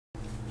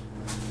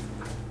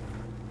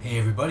Hey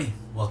everybody,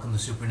 welcome to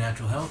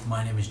Supernatural Health.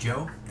 My name is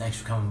Joe. Thanks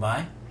for coming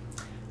by.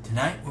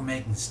 Tonight we're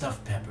making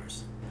stuffed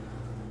peppers.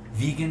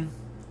 Vegan,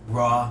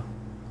 raw,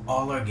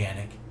 all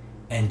organic,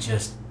 and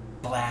just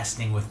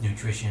blasting with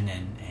nutrition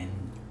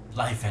and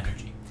life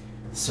energy.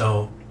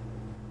 So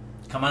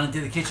come on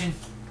into the kitchen,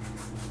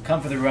 come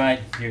for the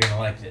ride, you're going to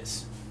like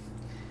this.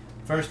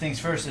 First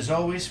things first, as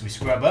always, we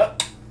scrub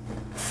up.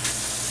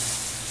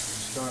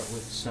 Start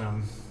with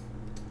some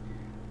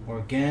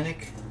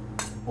organic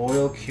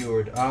oil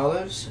cured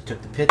olives. I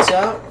took the pits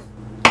out,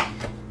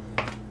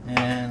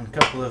 and a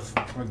couple of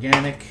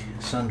organic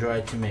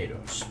sun-dried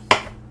tomatoes.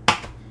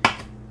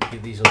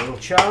 Give these a little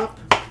chop.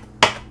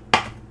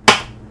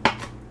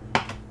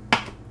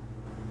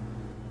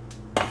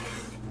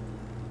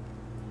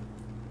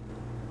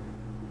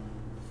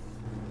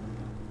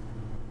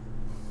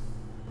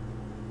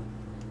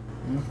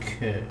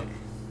 Okay.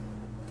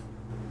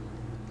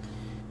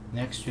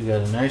 Next we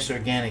got a nice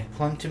organic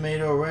plum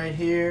tomato right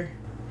here.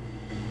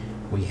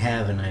 We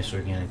have a nice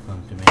organic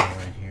plum tomato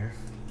right here.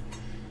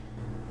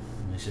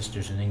 My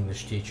sister's an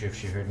English teacher. If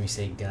she heard me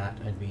say "got,"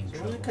 I'd be in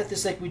trouble. We're gonna cut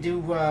this like we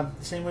do, the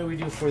same way we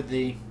do for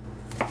the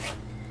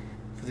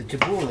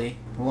tabbouleh.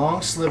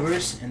 Long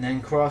slivers, and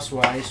then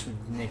crosswise.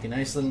 We make a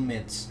nice little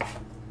mince.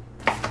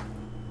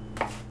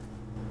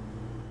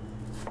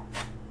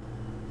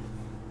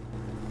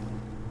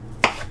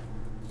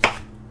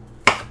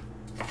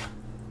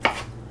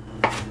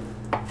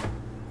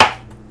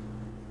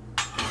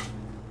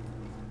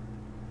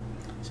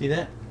 See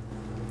that?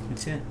 You can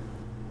see it?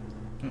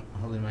 Oh,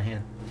 hold it in my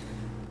hand.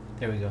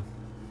 There we go.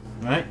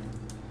 Alright.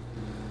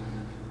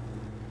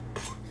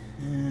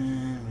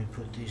 And we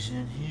put these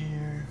in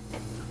here.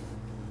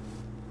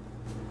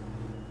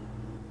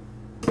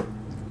 The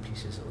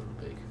piece is a little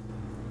big.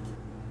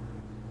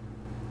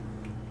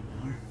 There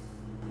we are.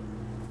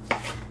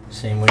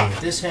 Same way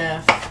with this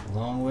half.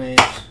 Long ways,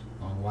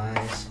 long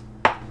wise.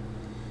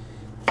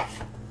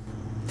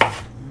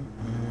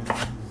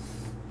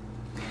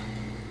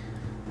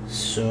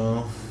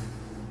 So,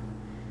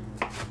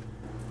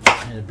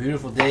 had a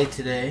beautiful day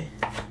today.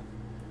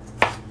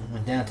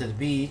 Went down to the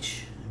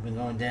beach. I've been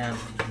going down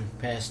in the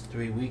past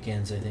 3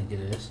 weekends, I think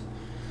it is.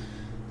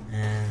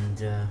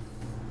 And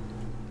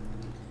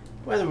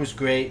weather was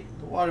great.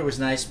 The water was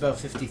nice, about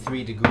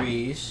 53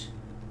 degrees.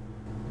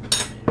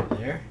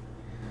 There.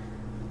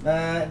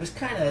 It was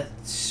kind of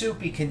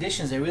soupy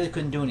conditions. I really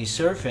couldn't do any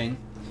surfing.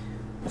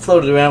 I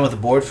floated around with the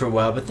board for a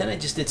while, but then I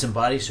just did some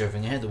body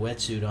surfing. I had the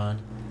wetsuit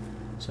on,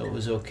 so it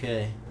was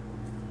okay.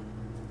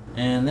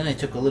 And then I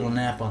took a little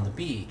nap on the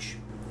beach.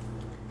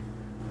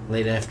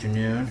 Late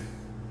afternoon.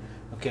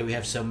 Okay, we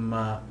have some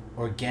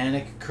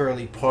organic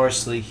curly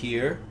parsley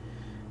here.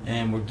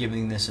 And we're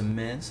giving this a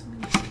mince. Let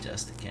me just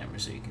adjust the camera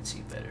so you can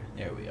see better.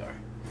 There we are.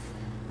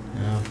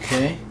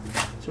 Okay.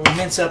 So we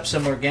mince up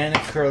some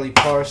organic curly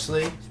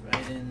parsley. It's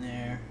right in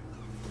there.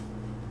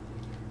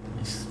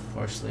 Nice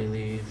parsley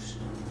leaves.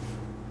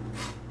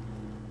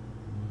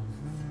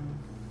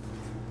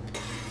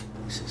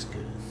 This is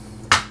good.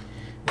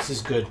 This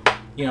is good.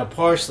 You know,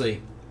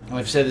 parsley,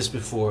 I've said this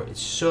before,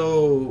 it's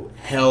so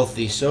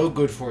healthy, so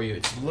good for you.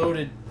 It's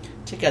loaded,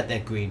 check out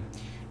that green.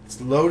 It's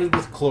loaded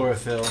with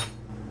chlorophyll,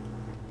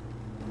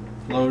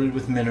 loaded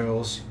with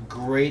minerals,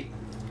 great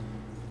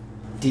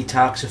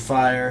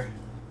detoxifier,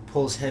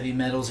 pulls heavy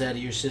metals out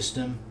of your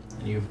system,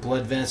 out of your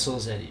blood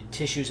vessels, out of your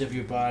tissues of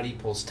your body,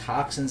 pulls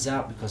toxins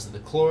out because of the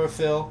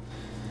chlorophyll,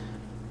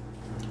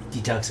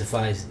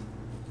 detoxifies,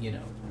 you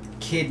know,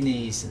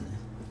 kidneys and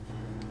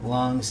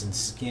lungs and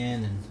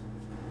skin and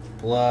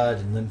blood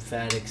and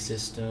lymphatic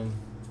system.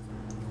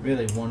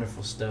 Really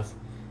wonderful stuff.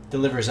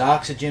 Delivers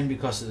oxygen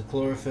because of the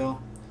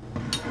chlorophyll.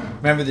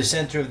 Remember, the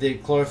center of the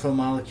chlorophyll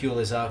molecule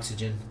is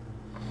oxygen.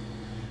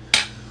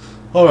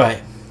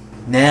 Alright,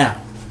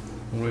 now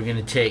we're going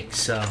to take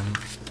some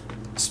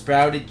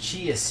sprouted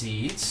chia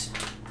seeds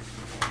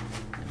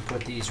and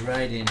put these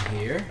right in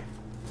here.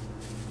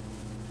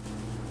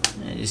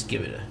 And just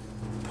give it a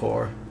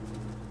pour.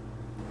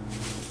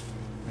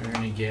 We're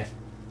going to get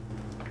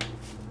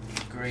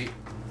great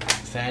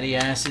fatty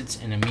acids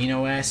and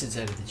amino acids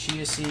out of the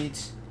chia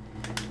seeds,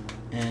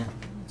 and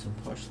some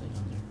parsley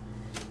on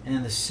there.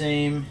 And the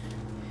same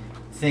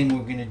thing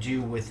we're going to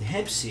do with the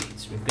hemp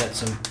seeds. We've got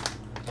some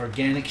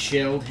organic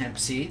shelled hemp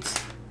seeds,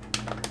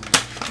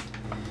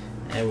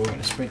 and we're going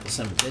to sprinkle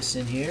some of this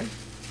in here.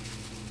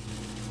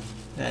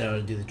 That ought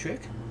to do the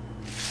trick.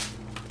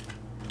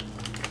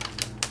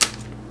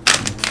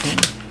 Okay,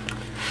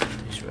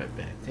 put these right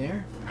back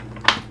there.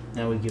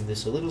 Now we give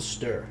this a little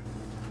stir.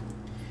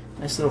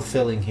 Nice little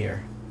filling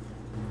here.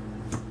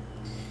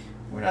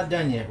 We're not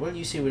done yet. Well,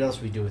 you see what else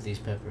we do with these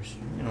peppers.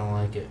 You're gonna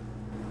like it.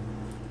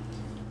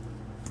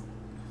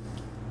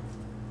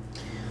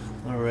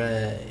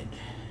 Alright.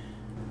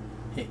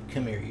 Hey,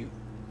 come here, you.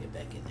 Get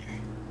back in there.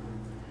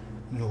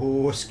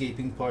 No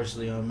escaping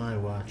parsley on my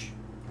watch.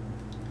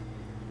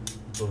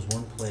 It goes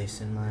one place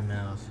in my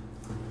mouth.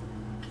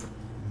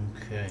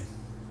 Okay.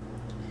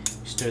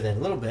 Stir that a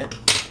little bit.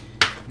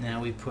 Now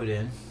we put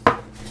in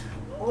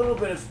a little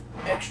bit of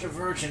extra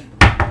virgin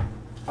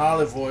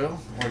olive oil,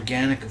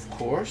 organic of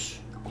course.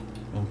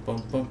 Bum,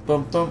 bum, bum,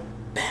 bum, bum.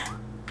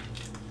 Bam.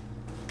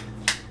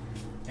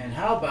 And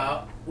how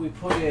about we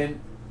put in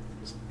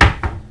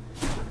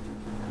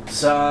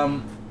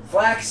some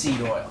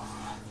flaxseed oil?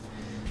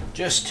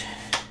 Just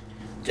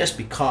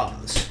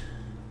because.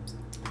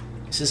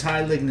 This is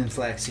high lignin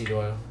flaxseed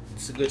oil.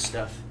 It's the good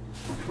stuff.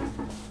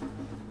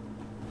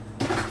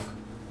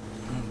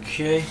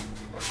 Okay,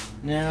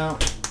 now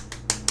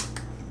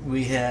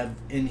we have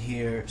in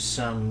here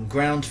some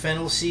ground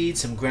fennel seed,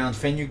 some ground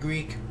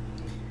fenugreek,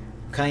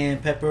 cayenne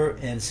pepper,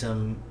 and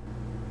some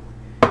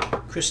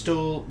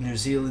crystal New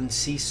Zealand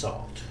sea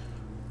salt.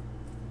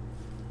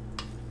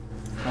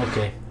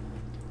 Okay,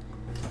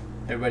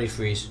 everybody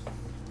freeze.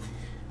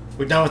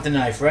 We're done with the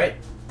knife, right?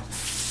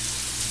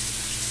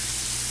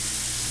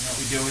 What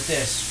we do with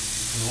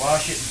this, we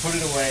wash it and put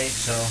it away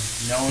so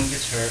no one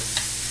gets hurt.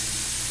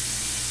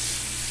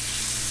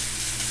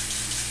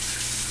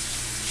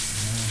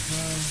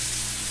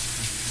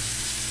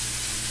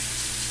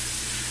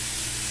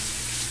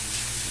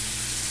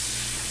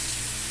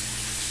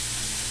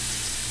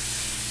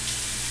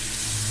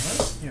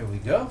 Here we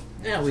go.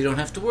 Now we don't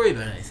have to worry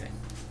about anything.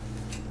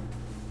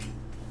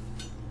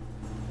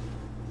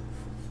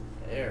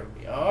 There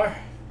we are.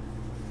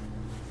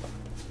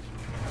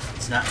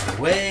 It's not in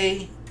the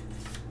way.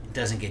 It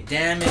doesn't get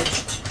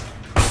damaged.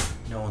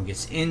 No one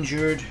gets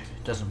injured.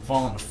 It doesn't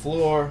fall on the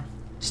floor,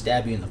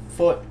 stab you in the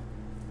foot.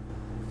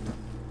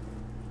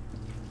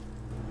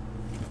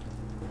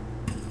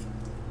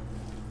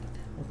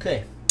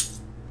 Okay.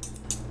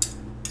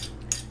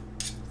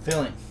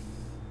 Filling.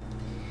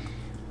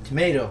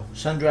 Tomato,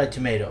 sun-dried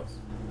tomato.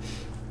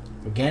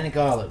 Organic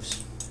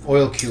olives,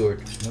 oil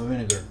cured, no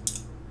vinegar.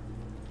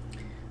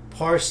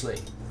 Parsley,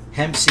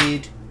 hemp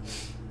seed,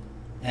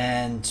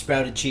 and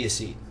sprouted chia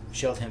seed,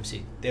 shelled hemp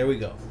seed. There we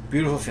go.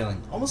 Beautiful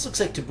filling. Almost looks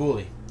like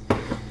tabbouleh.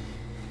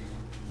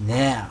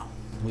 Now,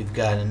 we've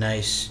got a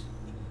nice,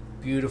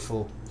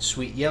 beautiful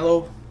sweet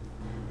yellow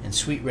and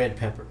sweet red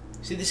pepper.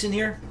 See this in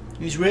here?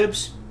 These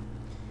ribs?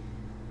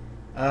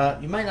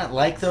 You might not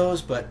like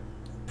those, but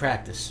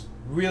practice.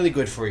 Really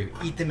good for you.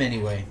 Eat them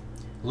anyway.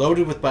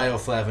 Loaded with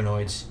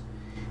bioflavonoids.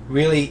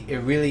 It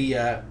really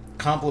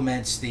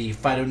complements the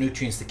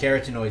phytonutrients, the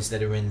carotenoids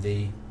that are in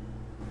the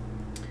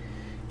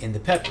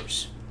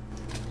peppers.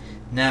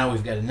 Now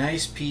we've got a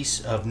nice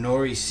piece of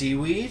nori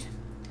seaweed.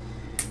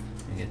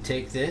 I'm going to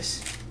take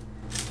this,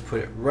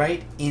 put it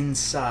right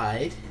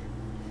inside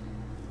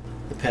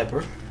the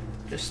pepper,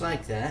 just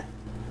like that.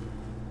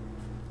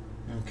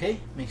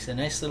 Okay, makes a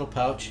nice little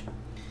pouch.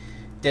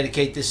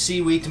 Dedicate this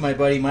seaweed to my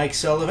buddy Mike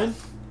Sullivan,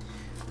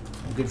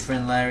 my good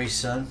friend Larry's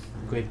son.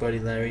 Great buddy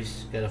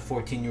Larry's got a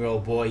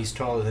 14-year-old boy. He's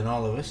taller than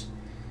all of us.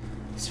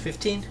 He's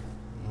 15.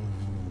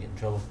 Get in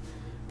trouble.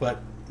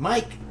 But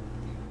Mike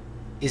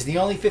is the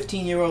only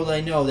 15-year-old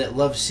I know that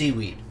loves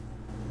seaweed.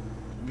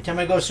 Every time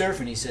I go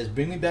surfing, he says,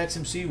 "Bring me back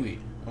some seaweed.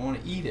 I want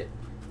to eat it."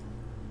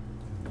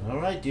 All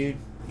right, dude,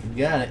 you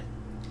got it.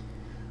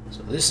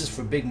 So this is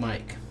for Big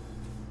Mike.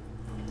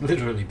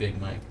 Literally Big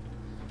Mike.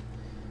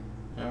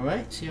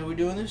 Alright, see how we're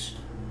doing this?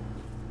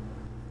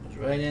 Goes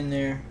right in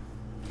there.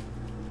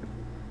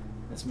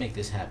 Let's make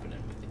this happen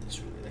and make this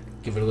really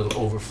give it a little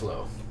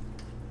overflow.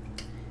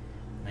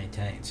 My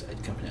Italian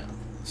side coming out.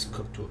 Let's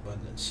cook to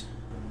abundance.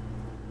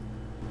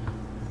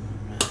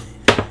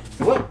 Alright.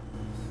 Whoop!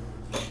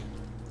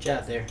 Watch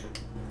out there.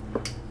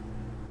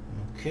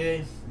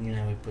 Okay,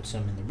 now we put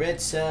some in the red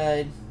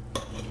side.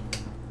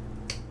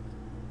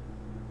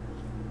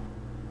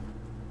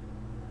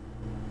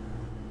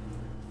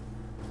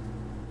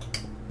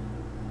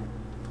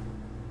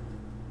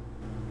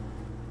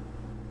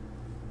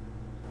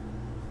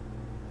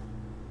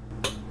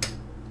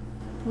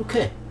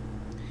 Okay,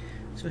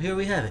 so here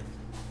we have it.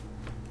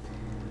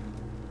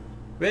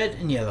 Red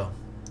and yellow,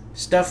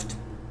 stuffed,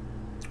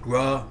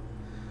 raw,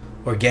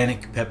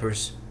 organic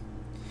peppers.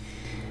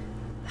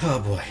 Oh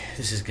boy,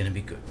 this is going to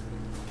be good.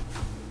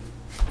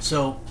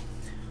 So,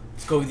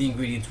 let's go over the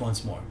ingredients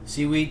once more.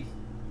 Seaweed,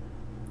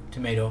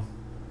 tomato,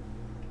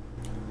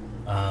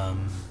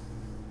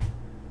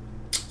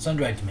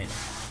 sun-dried tomato,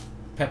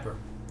 pepper.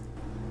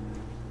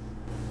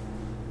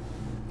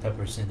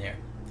 Pepper's in there.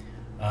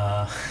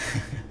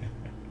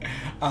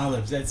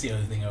 Olives, that's the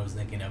other thing I was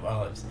thinking of,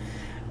 olives.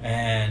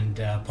 And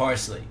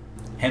parsley,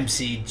 hemp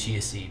seed,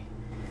 chia seed,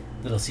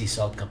 little sea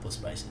salt, couple of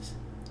spices.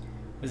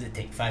 What does it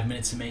take? 5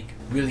 minutes to make?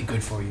 Really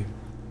good for you.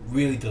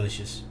 Really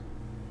delicious.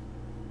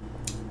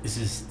 This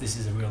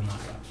is a real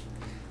knockout.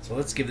 So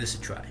let's give this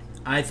a try.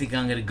 I think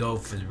I'm gonna go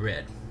for the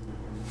red.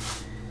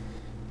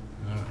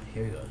 Alright,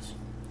 here it goes.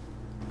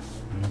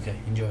 Okay,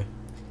 enjoy.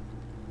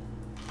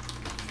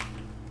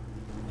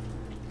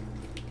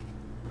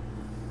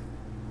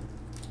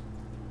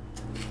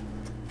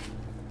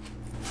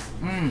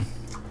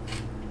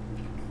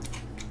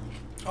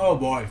 Oh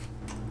boy.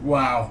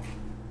 Wow.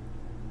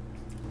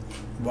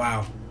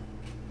 Wow.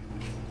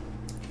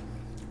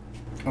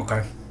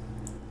 Okay.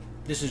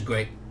 This is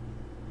great.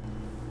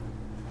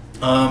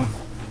 Oh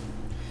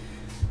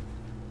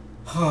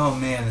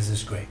man, is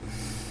this great.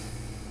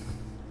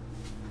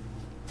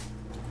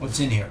 What's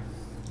in here?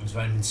 There's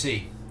vitamin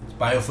C, there's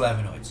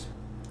bioflavonoids,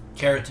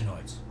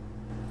 carotenoids,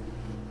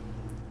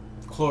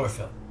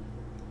 chlorophyll,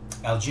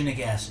 alginic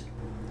acid,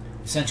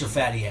 essential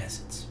fatty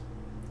acids,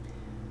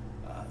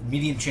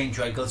 medium-chain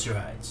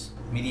triglycerides,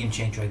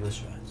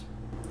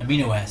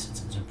 amino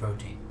acids, and some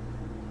protein.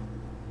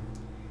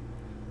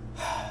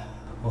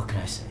 What can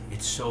I say?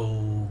 It's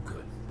so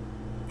good.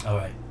 All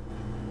right.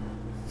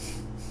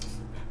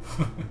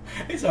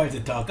 It's hard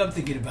to talk. I'm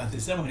thinking about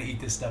this. I want to eat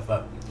this stuff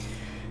up.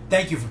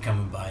 Thank you for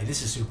coming by.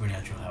 This is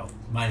Supernatural Health.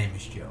 My name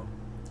is Joe.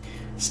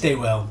 Stay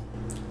well,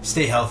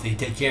 stay healthy,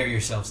 take care of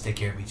yourselves, take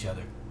care of each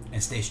other,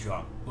 and stay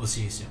strong. We'll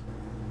see you soon.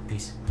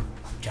 Peace.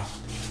 Ciao.